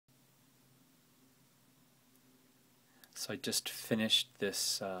So I just finished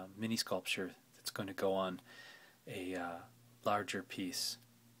this mini sculpture that's going to go on a larger piece,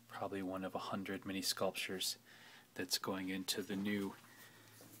 probably one of 100 mini sculptures that's going into the new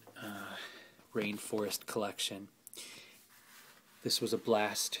rainforest collection. This was a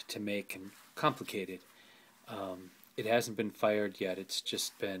blast to make and complicated. It hasn't been fired yet, it's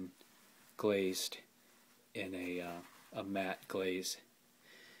just been glazed in a matte glaze.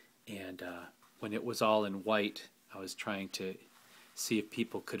 And when it was all in white, I was trying to see if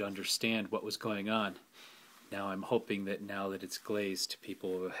people could understand what was going on. Now I'm hoping that now that it's glazed,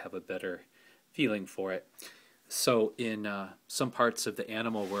 people will have a better feeling for it. So in some parts of the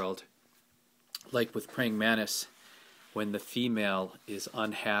animal world, like with praying mantis, when the female is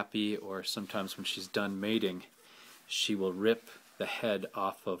unhappy or sometimes when she's done mating, she will rip the head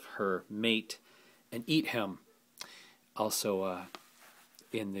off of her mate and eat him. Also,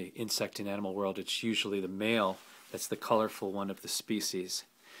 in the insect and animal world, it's usually the male that's the colorful one of the species.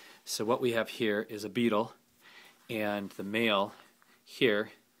 So what we have here is a beetle, and the male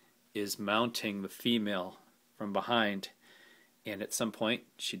here is mounting the female from behind, and at some point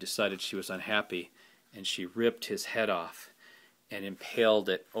she decided she was unhappy and she ripped his head off and impaled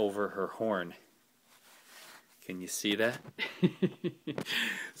it over her horn. Can you see that?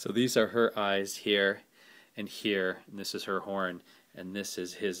 So these are her eyes here and here, and this is her horn, and this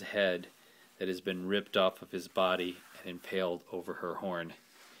is his head that has been ripped off of his body and impaled over her horn.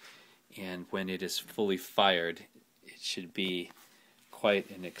 And when it is fully fired, it should be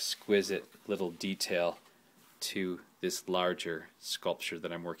quite an exquisite little detail to this larger sculpture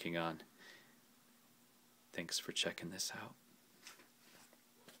that I'm working on. Thanks for checking this out.